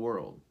in the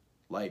world.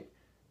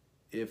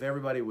 If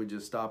everybody would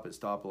just stop at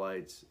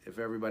stoplights, if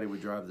everybody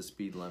would drive the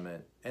speed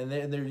limit, and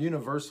they're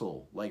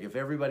universal. If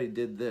everybody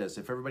did this,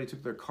 if everybody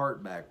took their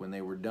cart back when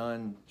they were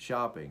done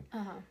shopping,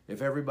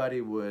 if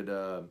everybody would,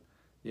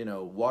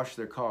 wash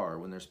their car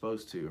when they're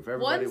supposed to, if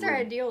everybody Ones are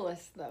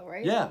idealists, though,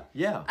 right? Yeah.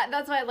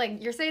 That's why,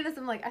 you're saying this,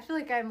 I'm I feel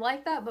like I'm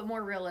like that, but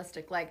more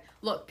realistic.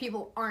 Look,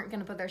 people aren't going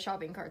to put their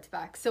shopping carts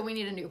back, so we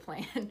need a new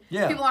plan.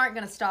 Yeah. People aren't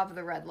going to stop at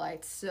the red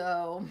lights,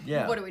 so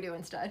what do we do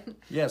instead?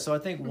 Yeah, so I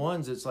think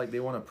 1s, it's they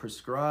want to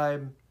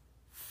prescribe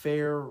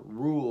fair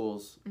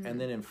rules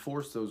and then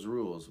enforce those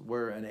rules,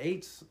 where an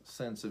 8's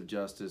sense of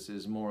justice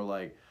is more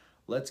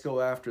let's go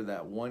after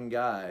that one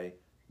guy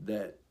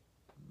that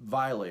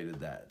violated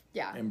that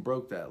and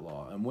broke that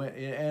law.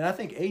 And I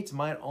think 8s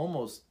might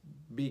almost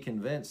be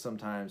convinced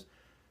sometimes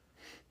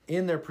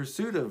in their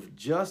pursuit of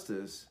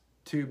justice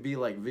to be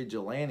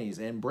vigilantes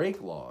and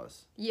break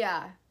laws.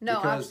 Yeah,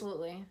 no,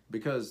 absolutely.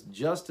 Because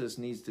justice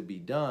needs to be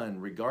done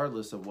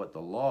regardless of what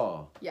the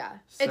law says.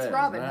 It's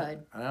Robin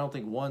Hood. And I don't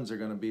think 1s are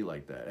going to be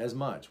like that as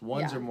much.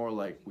 1s are more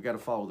we got to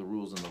follow the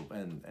rules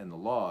and the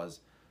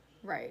laws.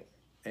 Right.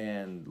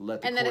 And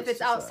let the And then if courts it's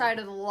decide. outside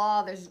of the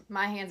law,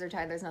 my hands are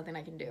tied, there's nothing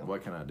I can do.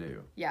 What can I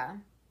do? Yeah.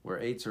 Where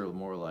 8s are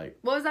more What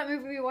was that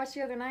movie we watched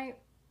the other night?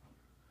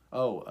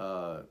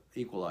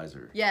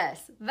 Equalizer.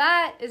 Yes,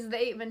 that is the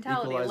 8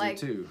 mentality.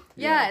 Equalizer 2.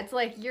 Yeah, it's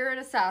you're an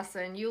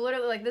assassin. You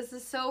literally this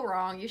is so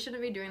wrong. You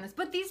shouldn't be doing this.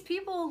 But these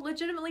people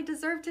legitimately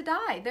deserve to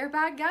die. They're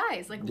bad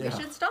guys. We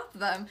should stop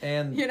them.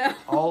 And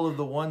all of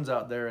the 1s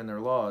out there in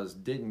their laws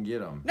didn't get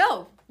them.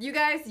 No, you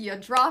guys, you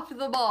dropped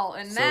the ball,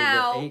 and so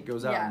now the 8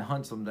 goes out and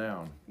hunts them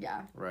down.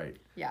 Yeah. Right.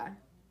 Yeah.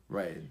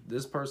 Right.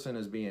 This person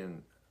is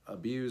being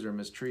abused or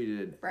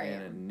mistreated,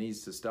 and it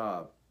needs to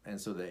stop.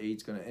 And so the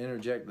 8's going to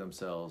interject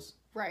themselves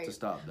to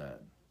stop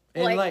that.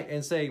 And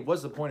and say,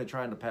 what's the point of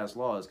trying to pass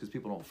laws? Because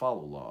people don't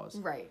follow laws.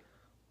 Right.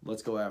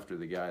 Let's go after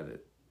the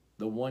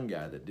one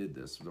guy that did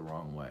this the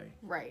wrong way.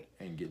 Right.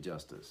 And get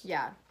justice.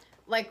 Yeah.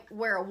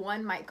 Where a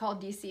 1 might call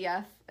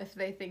DCF if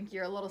they think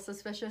you're a little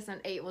suspicious, and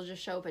 8 will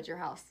just show up at your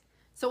house.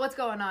 So what's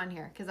going on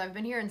here? Because I've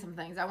been hearing some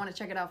things. I want to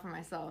check it out for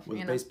myself.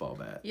 With a baseball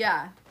bat.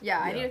 Yeah.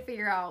 I need to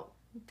figure out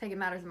taking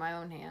matters in my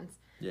own hands.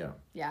 Yeah.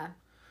 Yeah.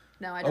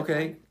 No, I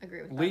definitely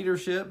agree with that.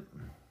 Leadership.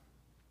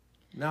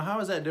 Now, how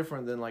is that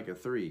different than a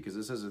 3? Because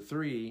it says a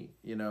 3,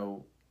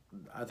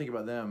 I think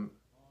about them,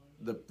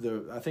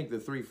 I think the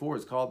 3-4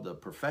 is called the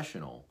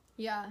professional.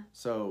 Yeah.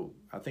 So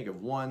I think of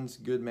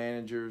 1s, good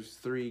managers,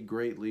 3,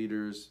 great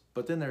leaders,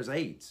 but then there's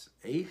 8s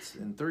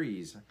and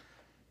 3s,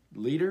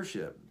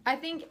 leadership. I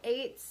think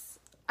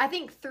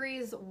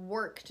 3s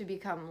work to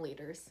become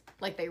leaders.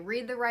 They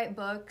read the right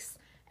books,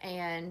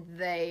 and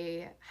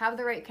they have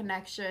the right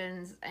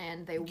connections,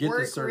 and they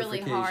work really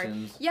hard.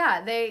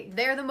 Yeah,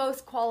 they're the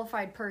most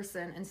qualified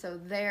person, and so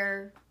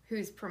they're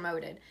who's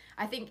promoted.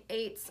 I think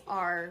 8s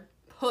are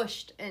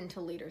pushed into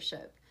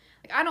leadership.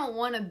 I don't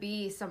want to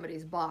be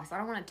somebody's boss. I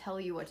don't want to tell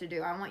you what to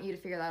do. I want you to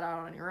figure that out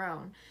on your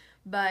own.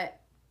 But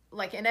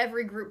in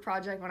every group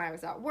project when I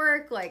was at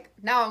work,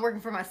 now I'm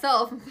working for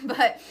myself,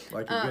 but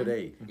a good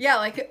 8. Yeah,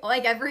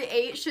 like every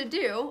 8 should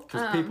do.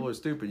 Because people are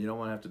stupid. You don't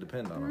want to have to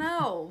depend on them.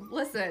 No,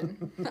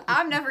 listen,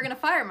 I'm never gonna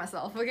fire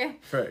myself, okay?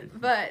 Right.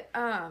 But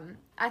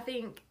I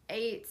think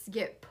 8s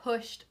get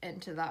pushed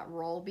into that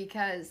role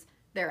because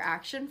they're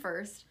action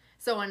first.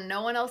 So when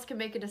no one else can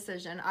make a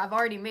decision, I've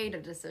already made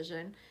a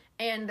decision,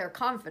 and they're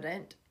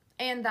confident.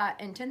 And that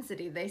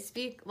intensity, they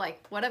speak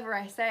whatever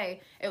I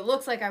say, it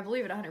looks like I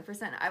believe it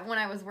 100%. When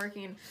I was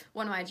working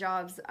one of my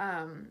jobs,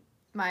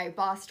 my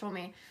boss told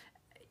me,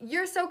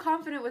 you're so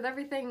confident with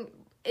everything,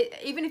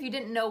 even if you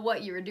didn't know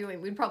what you were doing,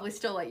 we'd probably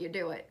still let you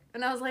do it.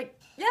 And I was like,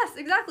 yes,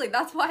 exactly.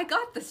 That's why I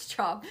got this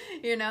job,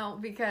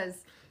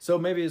 because... So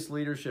maybe it's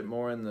leadership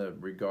more in the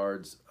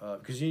regards,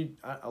 because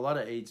a lot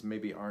of 8s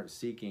maybe aren't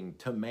seeking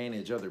to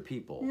manage other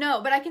people.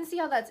 No, but I can see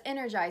how that's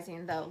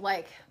energizing, though.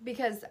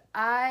 Because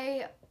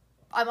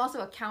I'm also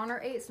a counter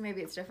 8, so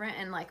maybe it's different.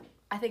 And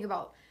I think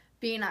about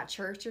being at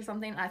church or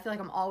something, I feel like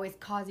I'm always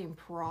causing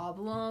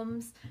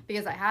problems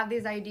because I have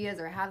these ideas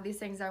or I have these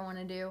things I want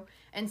to do.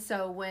 And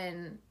so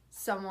when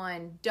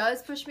someone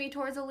does push me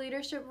towards a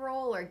leadership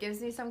role or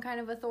gives me some kind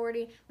of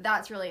authority,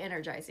 that's really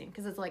energizing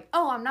because it's like,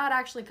 oh, I'm not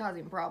actually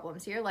causing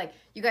problems here. Like,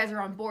 you guys are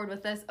on board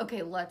with this.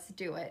 Okay, let's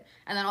do it.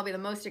 And then I'll be the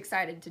most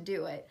excited to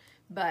do it.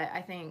 But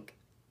I think,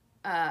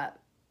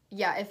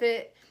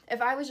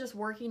 if I was just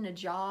working a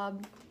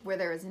job where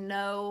there was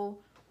no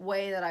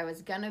way that I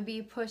was gonna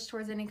be pushed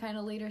towards any kind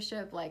of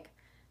leadership, like,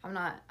 I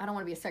don't want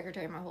to be a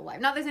secretary my whole life.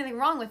 Not that there's anything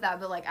wrong with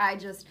that, but like, I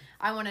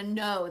want to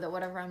know that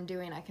whatever I'm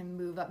doing, I can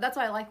move up. That's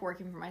why I like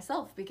working for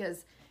myself,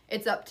 because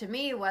it's up to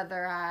me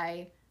whether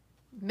I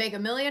make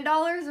 $1 million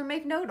or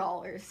make no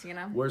dollars, you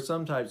know? Where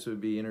some types would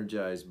be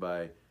energized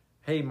by,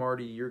 hey,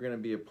 Marty, you're going to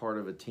be a part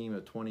of a team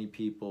of 20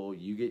 people.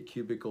 You get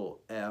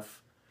cubicle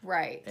F.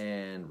 Right.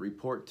 And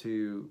report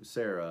to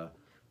Sarah.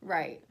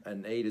 Right.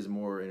 An 8 is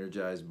more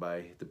energized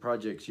by, the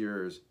project's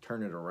yours,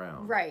 turn it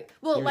around. Right.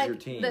 Well, here's like your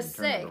team, the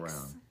turn it 6,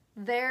 around.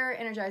 they're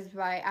energized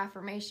by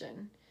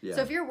affirmation. Yeah.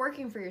 So if you're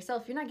working for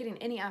yourself, you're not getting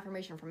any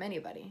affirmation from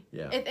anybody.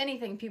 Yeah. If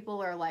anything,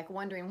 people are like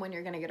wondering when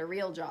you're going to get a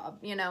real job,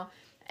 you know?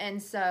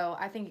 And so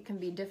I think it can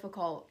be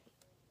difficult.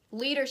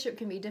 Leadership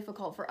can be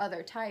difficult for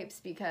other types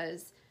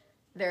because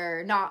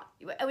they're not,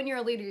 when you're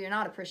a leader, you're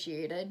not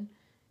appreciated.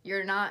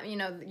 You're not,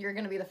 you're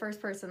going to be the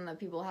first person that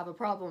people have a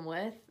problem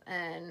with.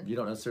 And you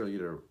don't necessarily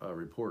get a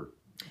report.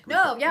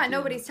 No, yeah,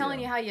 nobody's telling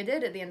you how you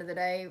did at the end of the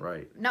day.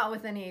 Right. Not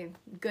with any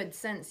good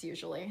sense,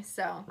 usually.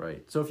 So.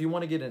 Right. So if you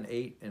want to get an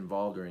 8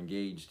 involved or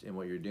engaged in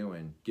what you're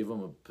doing, give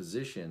them a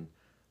position.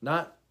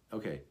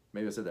 Okay,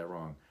 maybe I said that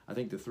wrong. I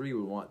think the 3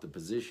 would want the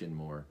position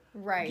more.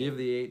 Right. Give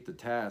the 8 the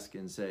task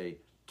and say,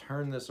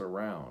 turn this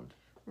around.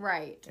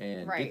 Right.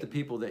 And right. get the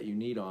people that you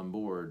need on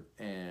board.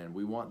 And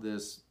we want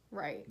this.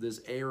 Right. This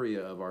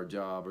area of our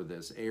job or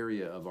this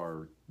area of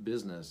our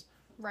business.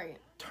 Right.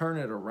 Turn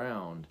it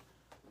around.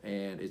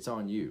 And it's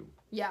on you.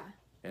 Yeah.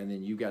 And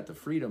then you got the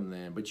freedom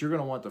then, but you're going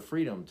to want the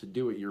freedom to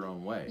do it your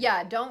own way.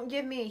 Yeah, don't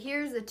give me,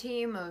 here's a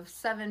team of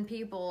 7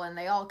 people and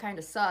they all kind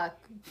of suck.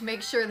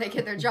 Make sure they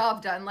get their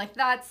job done. Like,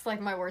 that's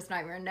like my worst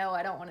nightmare. No,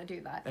 I don't want to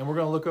do that. And we're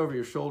going to look over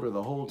your shoulder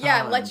the whole time.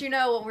 Yeah, let you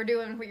know what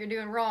you're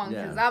doing wrong,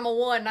 because I'm a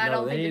 1 and I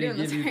don't think you're doing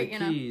this right, they need to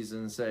give you the keys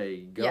and say,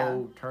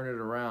 go turn it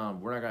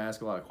around. We're not going to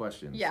ask a lot of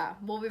questions. Yeah,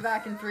 we'll be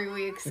back in 3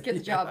 weeks, get the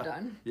job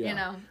done, you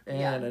know.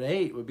 And an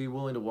 8 would be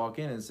willing to walk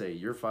in and say,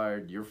 you're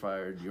fired, you're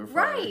fired, you're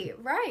fired.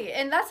 Right.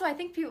 And that's why I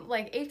think people,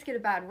 like, 8s get a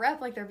bad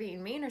rep, like they're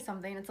being mean or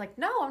something. It's like,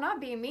 no, I'm not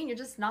being mean. You're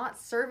just not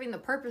serving the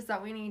purpose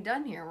that we need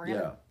done here. We're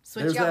gonna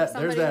switch you out with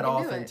somebody There's that who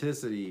can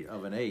authenticity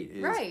of an 8.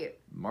 Is, right.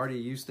 Marty,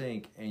 you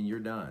stink, and you're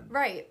done.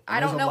 Right. And I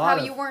don't know how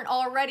you weren't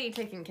already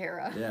taken care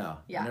of. Yeah.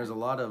 And there's a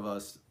lot of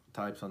us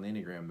types on the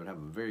Enneagram that have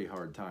a very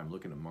hard time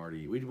looking at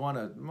Marty. We'd want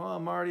to,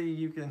 Marty,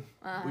 you can.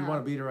 We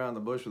want to beat around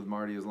the bush with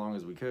Marty as long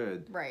as we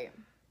could. Right.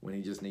 When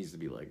he just needs to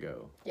be let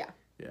go. Yeah.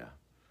 Yeah.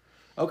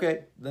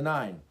 Okay, the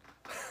 9.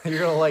 You're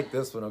gonna like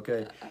this one,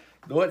 okay?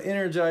 What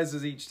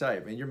energizes each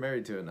type? And you're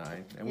married to a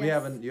 9, and you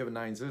have a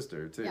 9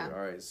 sister too. Yeah. All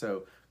right,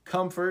 so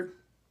comfort,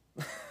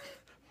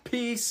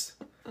 peace,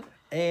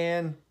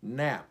 and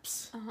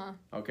naps.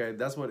 Okay,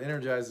 that's what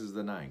energizes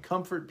the 9.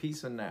 Comfort,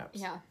 peace, and naps.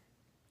 Yeah.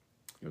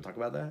 You want to talk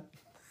about that?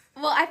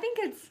 Well, I think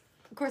it's,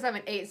 of course, I'm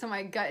an 8, so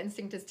my gut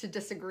instinct is to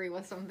disagree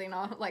with something,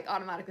 like,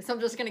 automatically. So I'm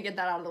just going to get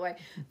that out of the way.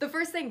 The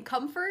first thing,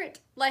 comfort.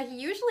 Like,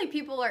 usually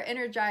people are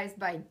energized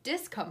by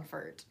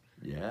discomfort.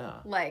 Yeah.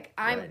 Like,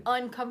 I'm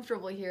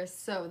uncomfortable here,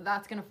 so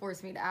that's going to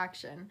force me to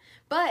action.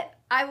 But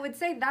I would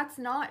say that's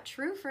not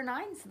true for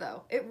 9s,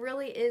 though. It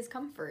really is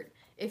comfort.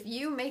 If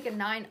you make a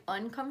 9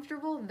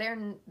 uncomfortable,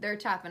 they're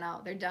tapping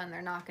out. They're done.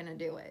 They're not going to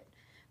do it.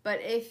 But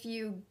if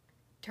you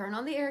turn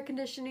on the air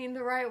conditioning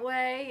the right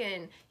way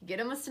and get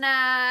them a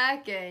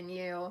snack and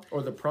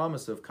or the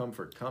promise of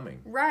comfort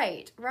coming.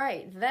 Right.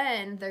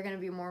 Then they're going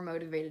to be more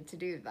motivated to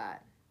do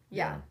that.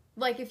 Yeah.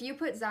 Like, if you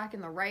put Zach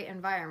in the right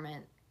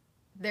environment,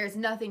 there's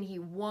nothing he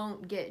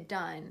won't get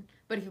done.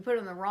 But if you put him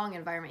in the wrong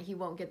environment, he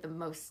won't get the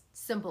most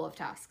simple of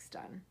tasks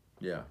done.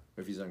 Yeah,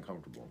 if he's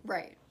uncomfortable.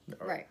 Right.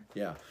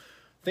 Yeah.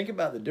 Think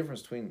about the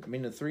difference between,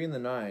 the 3 and the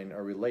 9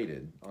 are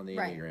related on the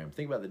Enneagram.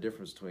 Think about the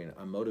difference between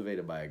I'm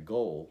motivated by a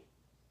goal,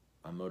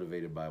 I'm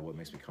motivated by what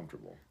makes me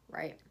comfortable.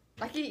 Right.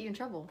 That could get you in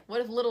trouble.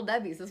 What if Little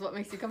Debbie's is what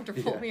makes you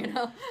comfortable, you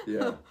know?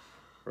 Yeah.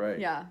 Right.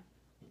 Yeah.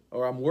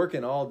 Or I'm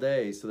working all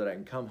day so that I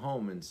can come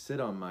home and sit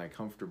on my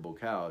comfortable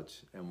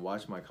couch and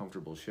watch my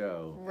comfortable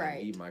show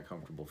and eat my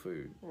comfortable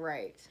food.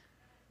 Right.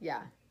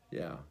 Yeah.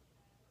 Yeah.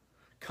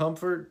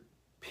 Comfort,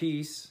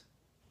 peace,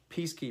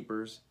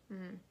 peacekeepers,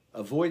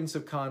 avoidance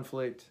of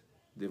conflict,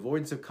 the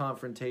avoidance of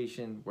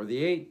confrontation, where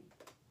the 8,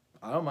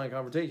 I don't mind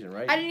confrontation,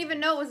 right? I didn't even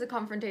know it was a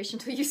confrontation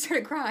until you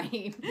started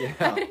crying. Yeah.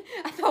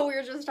 I thought we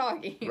were just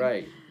talking.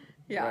 Right.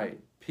 Yeah. Right.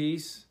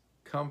 Peace,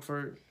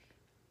 comfort,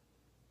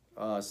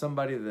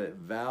 somebody that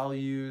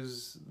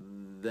values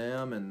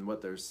them and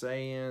what they're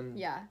saying.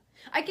 Yeah.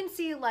 I can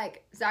see,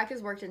 like, Zach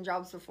has worked in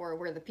jobs before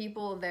where the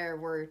people there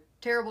were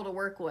terrible to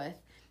work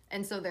with.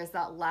 And so there's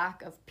that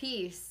lack of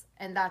peace.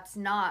 And that's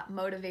not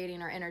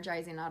motivating or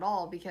energizing at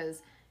all,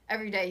 because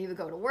every day he would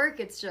go to work,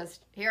 it's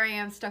just, here I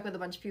am stuck with a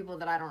bunch of people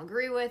that I don't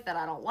agree with, that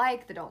I don't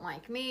like, that don't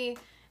like me,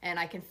 and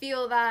I can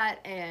feel that,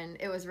 and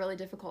it was really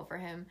difficult for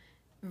him.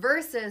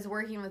 Versus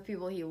working with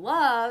people he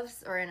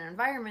loves, or in an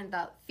environment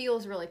that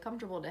feels really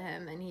comfortable to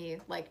him, and he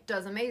like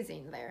does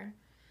amazing there.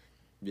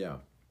 Yeah.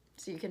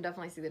 So you can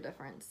definitely see the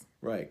difference.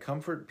 Right.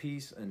 Comfort,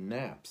 peace, and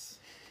naps.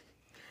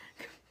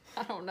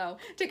 I don't know.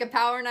 Take a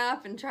power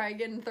nap and try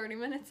again in 30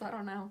 minutes. I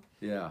don't know.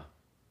 Yeah.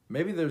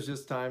 Maybe there's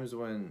just times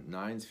when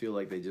 9s feel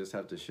like they just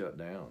have to shut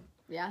down.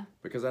 Yeah.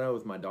 Because I know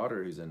with my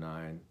daughter who's a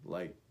 9,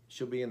 like,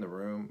 she'll be in the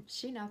room.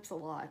 She naps a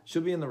lot.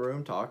 She'll be in the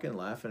room talking,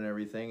 laughing and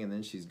everything, and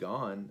then she's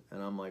gone.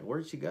 And I'm like,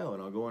 where'd she go?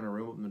 And I'll go in her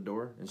room, open the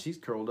door, and she's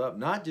curled up.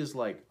 Not just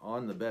like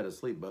on the bed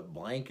asleep, but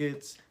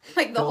blankets,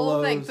 like the pillows.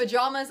 Whole thing,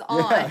 pajamas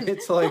on. Yeah,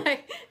 it's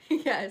like,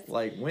 yes.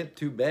 Like went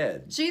to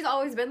bed. She's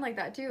always been like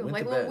that too. Went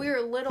like to when bed. we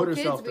were little Put kids,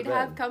 herself to we'd bed.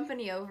 have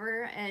company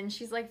over, and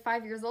she's like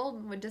 5 years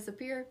old and would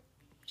disappear.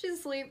 She's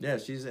asleep. Yeah,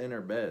 she's in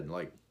her bed,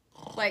 like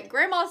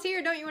grandma's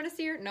here. Don't you want to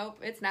see her? Nope,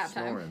 it's nap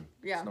time. snoring.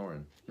 Yeah.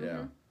 Snoring.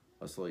 Yeah.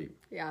 Asleep.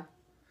 Yeah.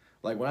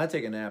 Like when I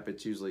take a nap,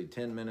 it's usually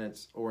 10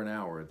 minutes or an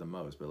hour at the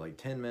most, but like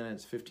 10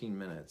 minutes, 15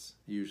 minutes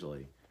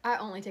usually. I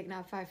only take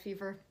nap 5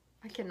 fever.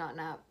 I cannot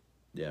nap.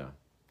 Yeah.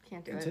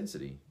 Can't do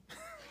Intensity.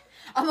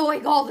 I'm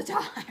awake all the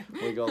time.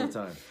 Awake all the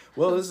time.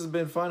 Well, this has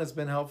been fun. It's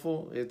been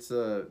helpful. It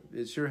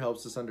sure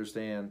helps us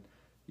understand,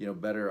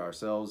 better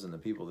ourselves and the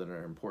people that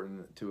are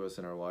important to us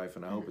in our life.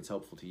 And I hope it's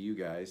helpful to you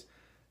guys.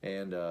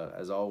 And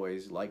as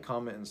always, like,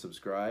 comment, and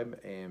subscribe,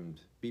 and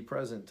be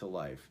present to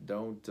life.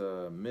 Don't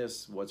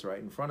miss what's right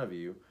in front of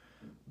you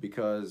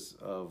because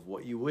of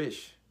what you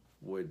wish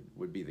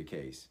would be the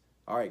case.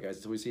 All right, guys,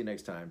 until we see you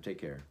next time, take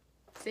care.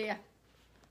 See ya.